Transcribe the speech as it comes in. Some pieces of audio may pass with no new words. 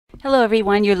Hello,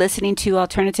 everyone. You're listening to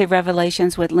Alternative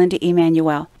Revelations with Linda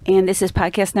Emanuel. And this is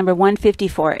podcast number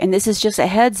 154. And this is just a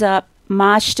heads up.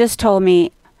 Mosh just told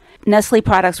me Nestle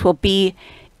products will be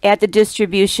at the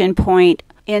distribution point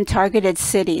in targeted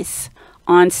cities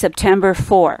on September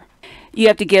 4. You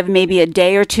have to give maybe a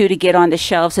day or two to get on the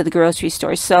shelves of the grocery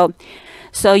store. So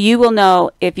you will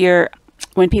know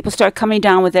when people start coming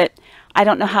down with it. I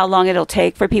don't know how long it'll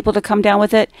take for people to come down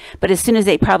with it, but as soon as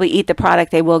they probably eat the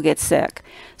product, they will get sick.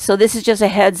 So this is just a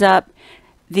heads up.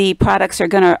 The products are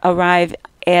going to arrive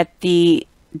at the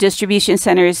distribution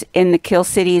centers in the kill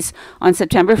cities on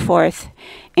September 4th.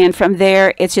 And from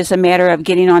there, it's just a matter of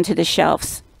getting onto the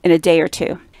shelves in a day or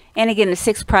two. And again, the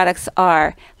 6 products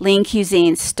are Lean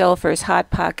Cuisine, Stouffer's, Hot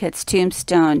Pockets,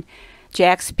 Tombstone,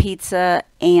 Jack's Pizza,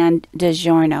 and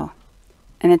DiGiorno.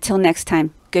 And until next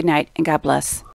time, good night and God bless.